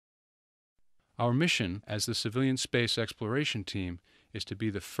Our mission as the Civilian Space Exploration Team is to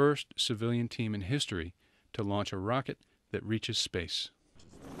be the first civilian team in history to launch a rocket that reaches space.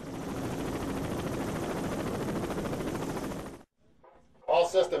 All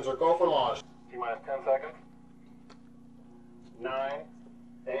systems are go for launch. T-minus 10 seconds. 9,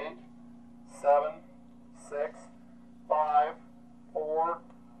 8, 7, 6, 5, 4,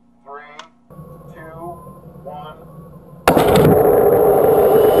 3, 2, 1.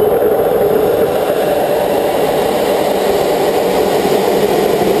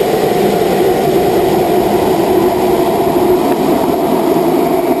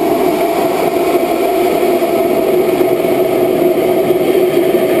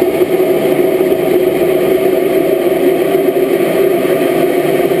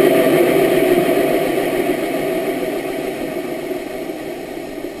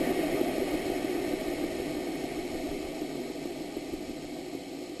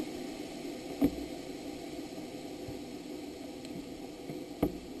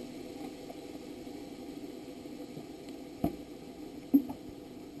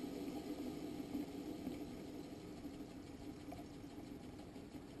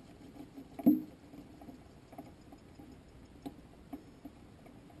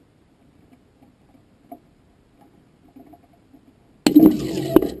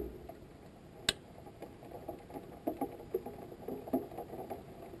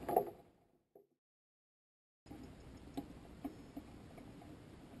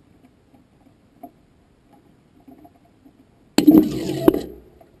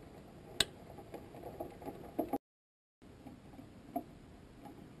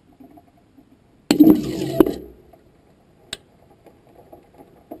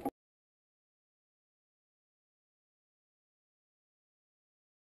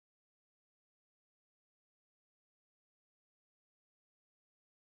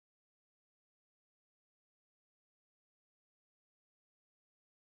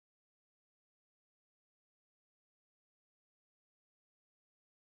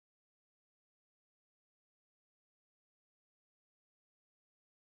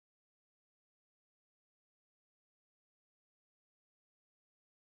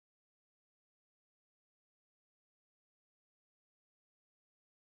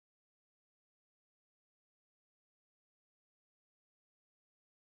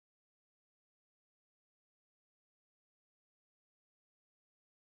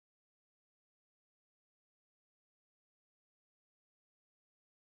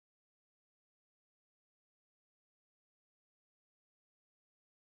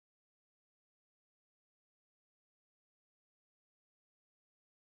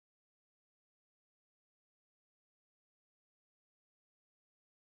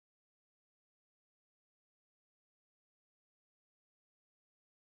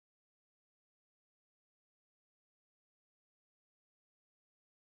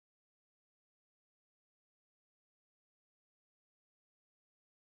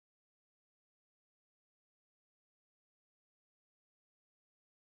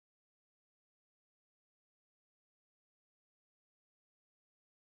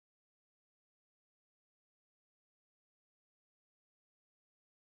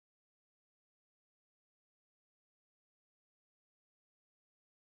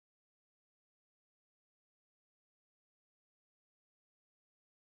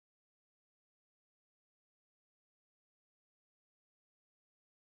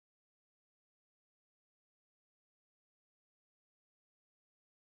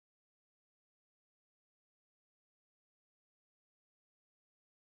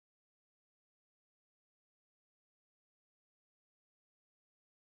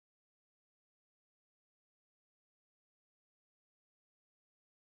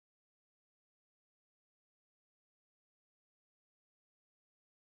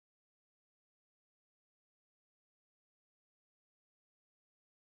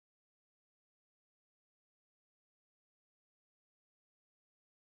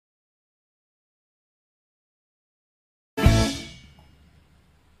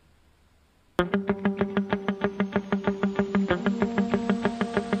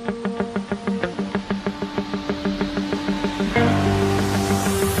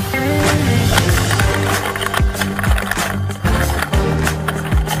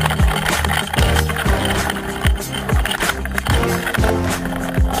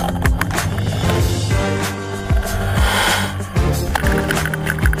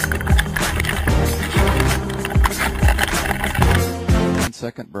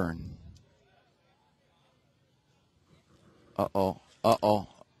 Second burn. Uh-oh. Uh-oh.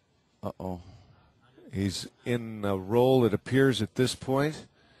 Uh-oh. He's in a roll, it appears, at this point.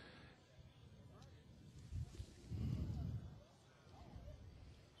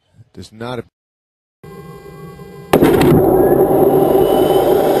 Does not.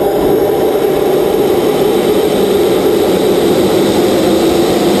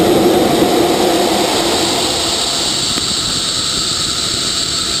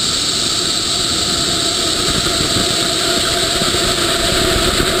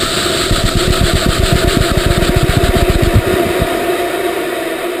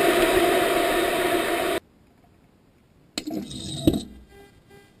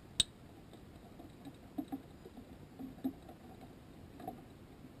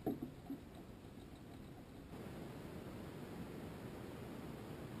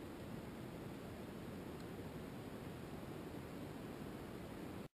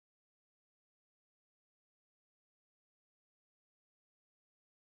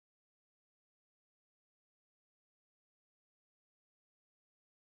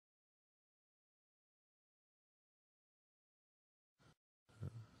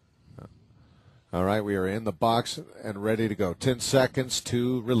 All right, we are in the box and ready to go. 10 seconds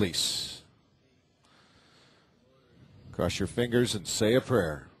to release. Cross your fingers and say a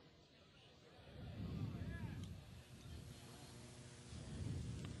prayer.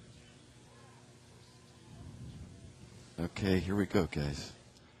 Okay, here we go, guys.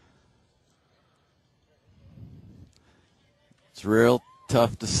 It's real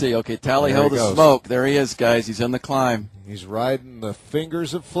tough to see. Okay, tally There ho he the goes. smoke. There he is, guys. He's on the climb. He's riding the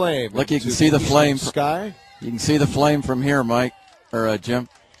fingers of flame. Look, you into can see the eastern flame. Sky. You can see the flame from here, Mike, or Jim.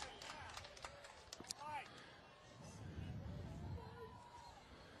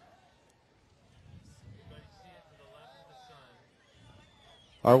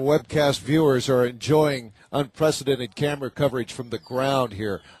 Our webcast viewers are enjoying unprecedented camera coverage from the ground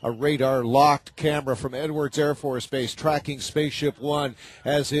here. A radar-locked camera from Edwards Air Force Base tracking Spaceship One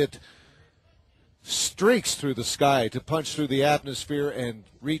as it streaks through the sky to punch through the atmosphere and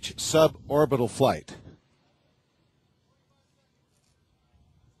reach suborbital flight.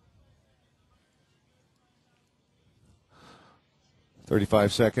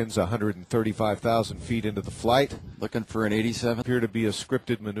 "35 seconds, 135,000 feet into the flight. Looking for an 87. Appear to be a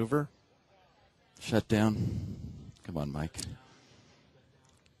scripted maneuver. Shut down. Come on, Mike.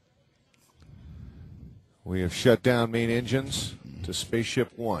 We have shut down main engines to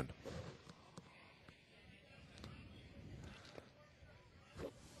Spaceship One.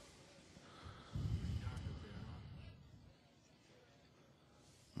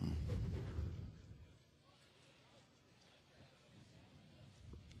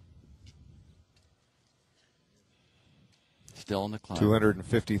 Still in the climb.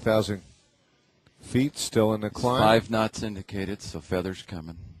 250,000 feet, still in the climb. 5 knots indicated, so feathers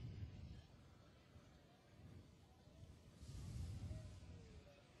coming.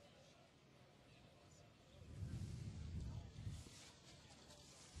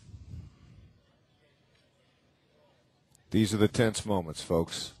 These are the tense moments,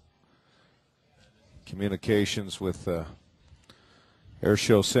 folks. Communications with Air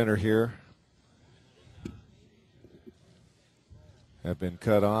Show Center here have been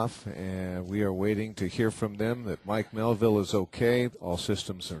cut off, and we are waiting to hear from them that Mike Melville is okay. All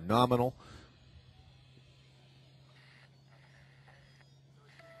systems are nominal.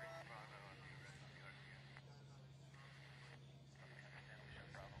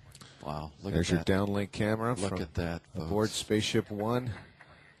 Wow, look There's at your that. downlink camera Look from at that, folks. aboard Spaceship One,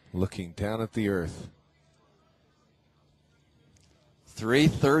 looking down at the Earth.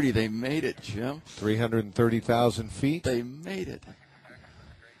 330, they made it, Jim. 330,000 feet. They made it.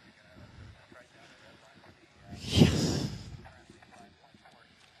 Yes.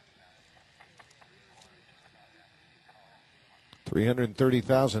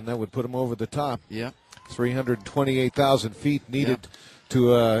 $330,000, that would put them over the top. Yep. 328,000 feet needed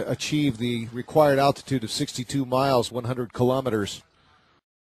to achieve the required altitude of 62 miles, 100 kilometers.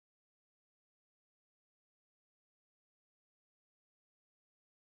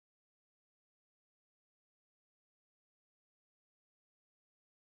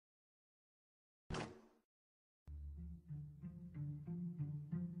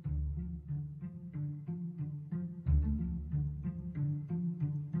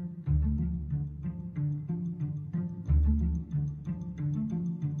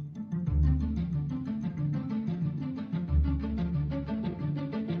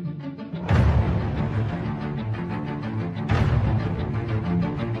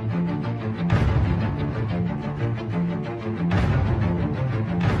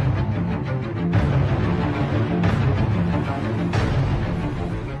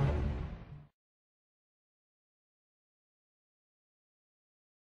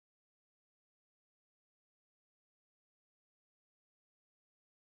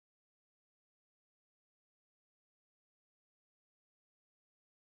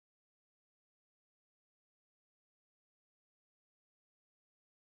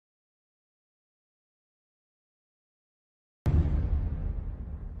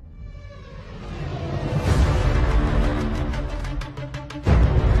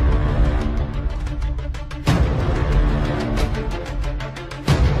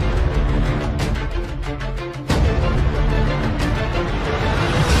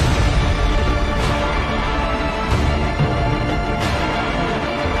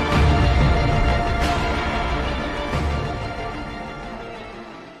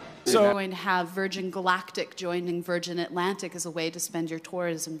 You're going to have Virgin Galactic joining Virgin Atlantic as a way to spend your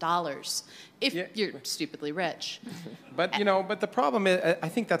tourism dollars, if you're stupidly rich. But, you know, but the problem is, I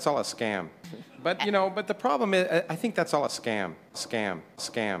think that's all a scam. But, you know, but the problem is, I think that's all a scam.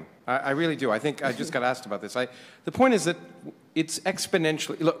 Scam. I really do. I think I just got asked about this. The point is that it's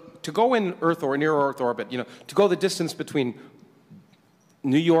exponentially, look, to go in Earth or near Earth orbit, you know, to go the distance between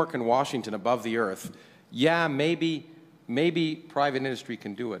New York and Washington above the Earth, yeah, maybe private industry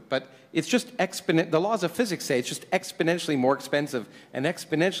can do it, but it's just the laws of physics say it's just exponentially more expensive and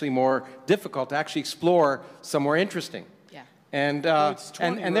exponentially more difficult to actually explore somewhere interesting. Yeah. And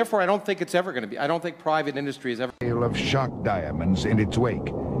therefore, I don't think it's ever going to be. I don't think private industry is ever. Of shock diamonds in its wake.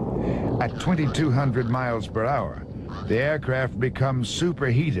 At 2,200 miles per hour, the aircraft becomes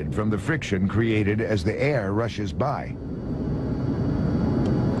superheated from the friction created as the air rushes by.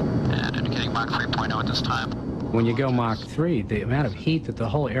 And indicating Mach 3.0 at this time. When you go Mach 3, the amount of heat that the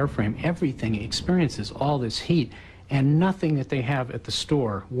whole airframe, everything experiences all this heat, and nothing that they have at the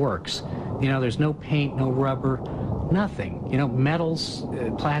store works. You know, there's no paint, no rubber, nothing. You know, metals,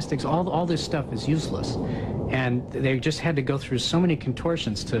 plastics, all this stuff is useless. And they just had to go through so many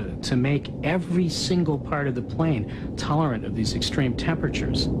contortions to make every single part of the plane tolerant of these extreme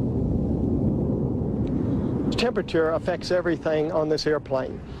temperatures. Temperature affects everything on this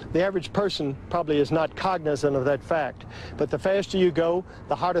airplane. The average person probably is not cognizant of that fact, but the faster you go,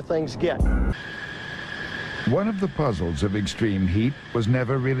 the harder things get. One of the puzzles of extreme heat was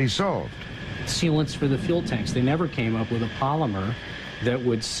never really solved. Sealants for the fuel tanks. They never came up with a polymer that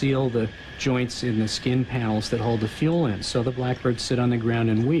would seal the joints in the skin panels that hold the fuel in, so the blackbirds sit on the ground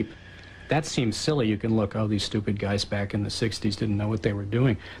and weep. That seems silly. You can look, oh, these stupid guys back in the 60s didn't know what they were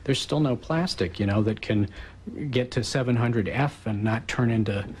doing. There's still no plastic, you know, that can get to 700F and not turn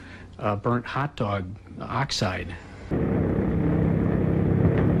into burnt hot dog oxide.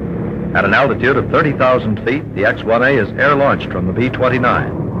 At an altitude of 30,000 feet, the X-1A is air-launched from the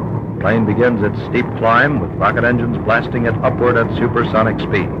B-29. The plane begins its steep climb with rocket engines blasting it upward at supersonic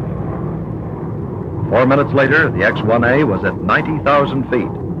speed. 4 minutes later, the X-1A was at 90,000 feet,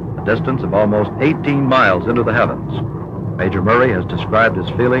 a distance of almost 18 miles into the heavens. Major Murray has described his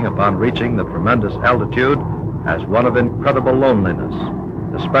feeling upon reaching the tremendous altitude as one of incredible loneliness,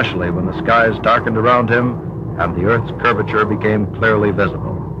 especially when the skies darkened around him and the Earth's curvature became clearly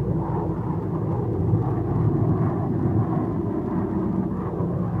visible.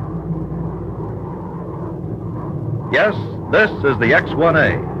 Yes, this is the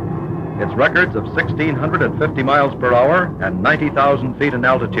X-1A. Its records of 1,650 miles per hour and 90,000 feet in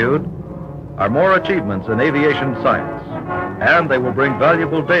altitude are more achievements in aviation science, and they will bring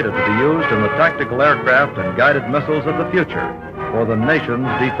valuable data to be used in the tactical aircraft and guided missiles of the future for the nation's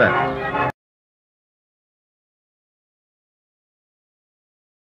defense.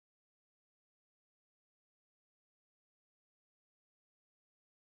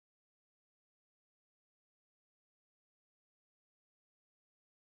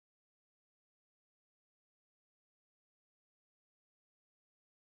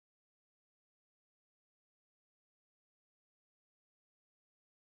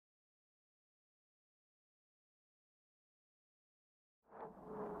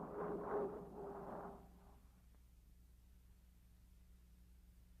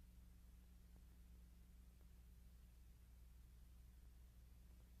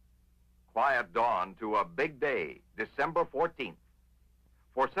 Quiet dawn to a big day, December 14th.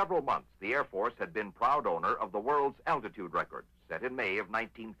 For several months, the Air Force had been proud owner of the world's altitude record, set in May of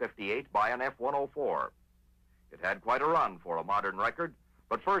 1958 by an F-104. It had quite a run for a modern record,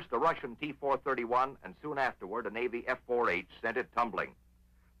 but first the Russian T-431 and soon afterward a Navy F-4H sent it tumbling.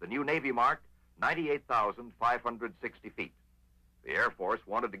 The new Navy mark, 98,560 feet. The Air Force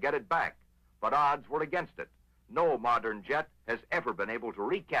wanted to get it back, but odds were against it. No modern jet has ever been able to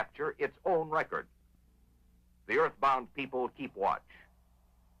recapture its own record. The earthbound people keep watch.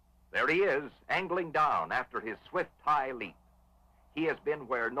 There he is, angling down after his swift high leap. He has been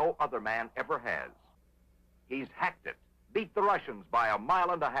where no other man ever has. He's hacked it, beat the Russians by 1.5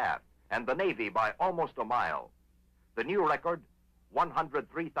 miles, and the Navy by almost a mile. The new record,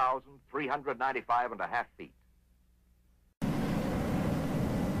 103,395.5 feet.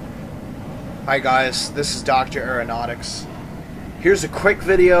 Hi guys, this is Dr. Aeronautics. Here's a quick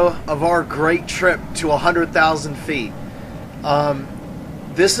video of our great trip to 100,000 feet.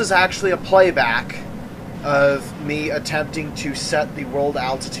 This is actually a playback of me attempting to set the world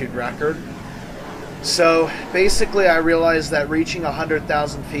altitude record. So basically I realized that reaching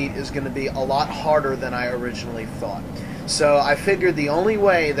 100,000 feet is going to be a lot harder than I originally thought. So I figured the only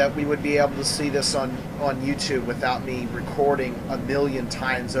way that we would be able to see this on YouTube without me recording a million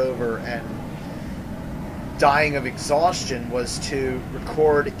times over and dying of exhaustion was to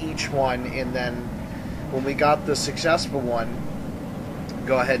record each one, and then when we got the successful one,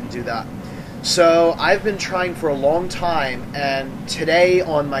 go ahead and do that. So I've been trying for a long time, and today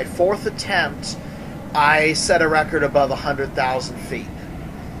on my 4th attempt, I set a record above 100,000 feet.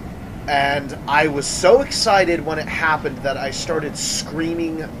 And I was so excited when it happened that I started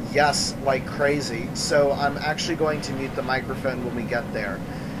screaming yes like crazy. So I'm actually going to mute the microphone when we get there.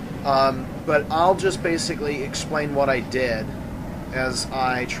 But I'll just basically explain what I did as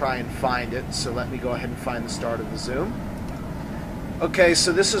I try and find it. So let me go ahead and find the start of the zoom. Okay,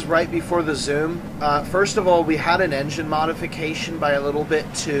 so this is right before the zoom. First of all, we had an engine modification by a little bit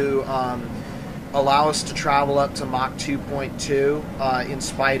to allow us to travel up to Mach 2.2 in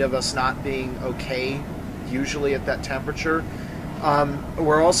spite of us not being okay usually at that temperature.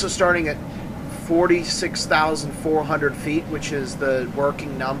 We're also starting at 46,400 feet, which is the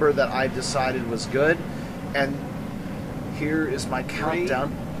working number that I decided was good. And here is my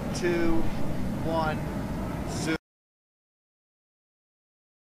countdown. 3, 2, 1, zoom.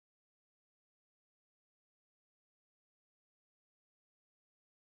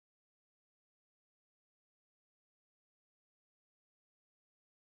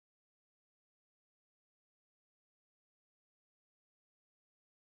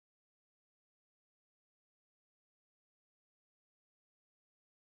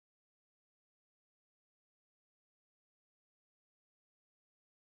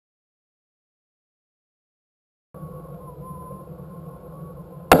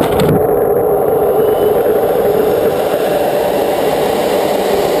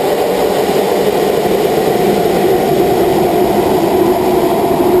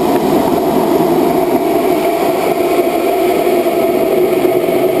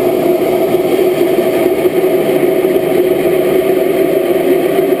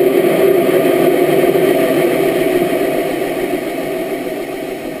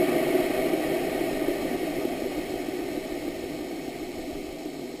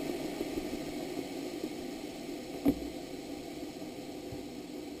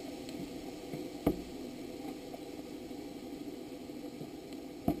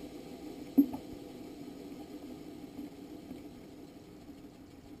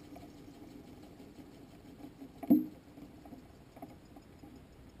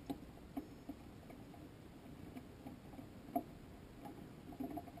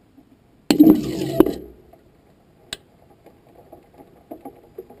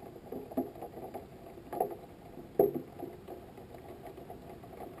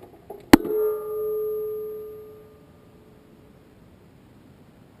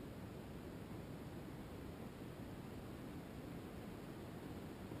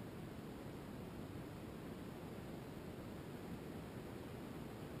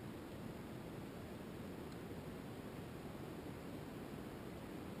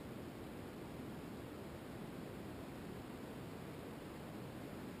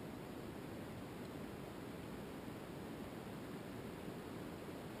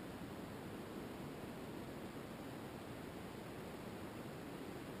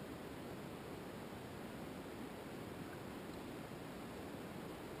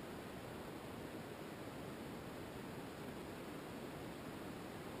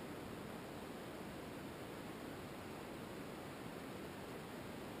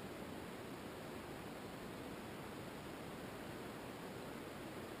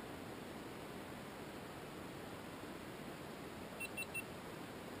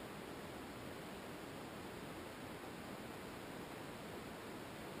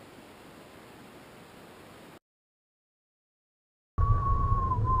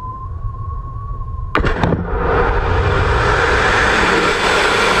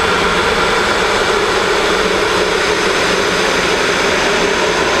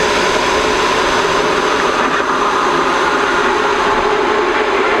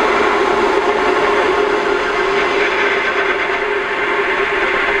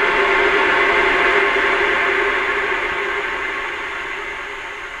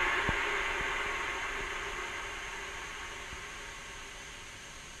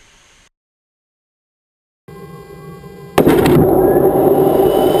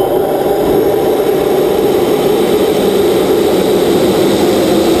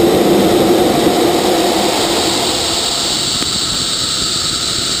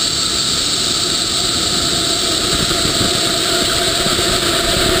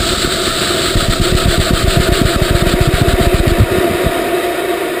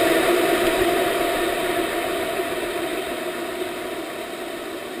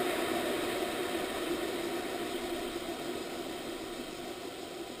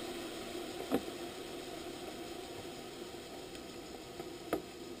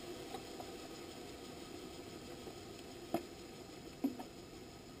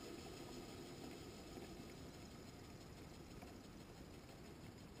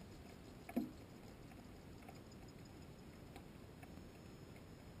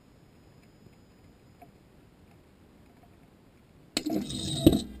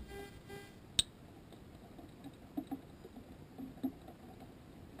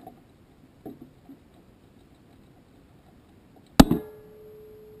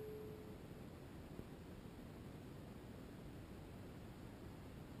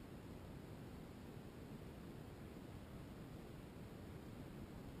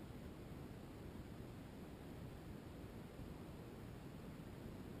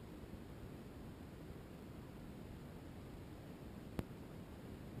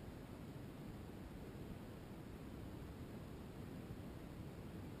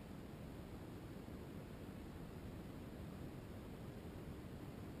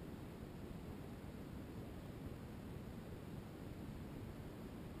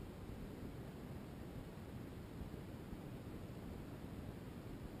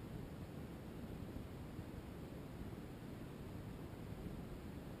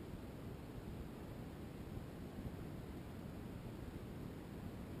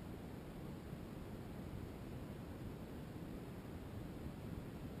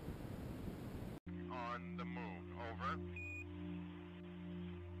 On the move, over.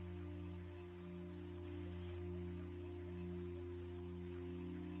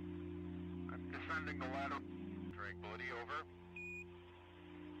 I'm descending the ladder. Tranquility, over.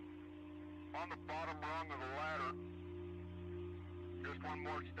 On the bottom rung of the ladder. Just one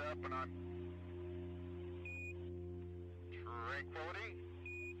more step and I'm... Tranquility.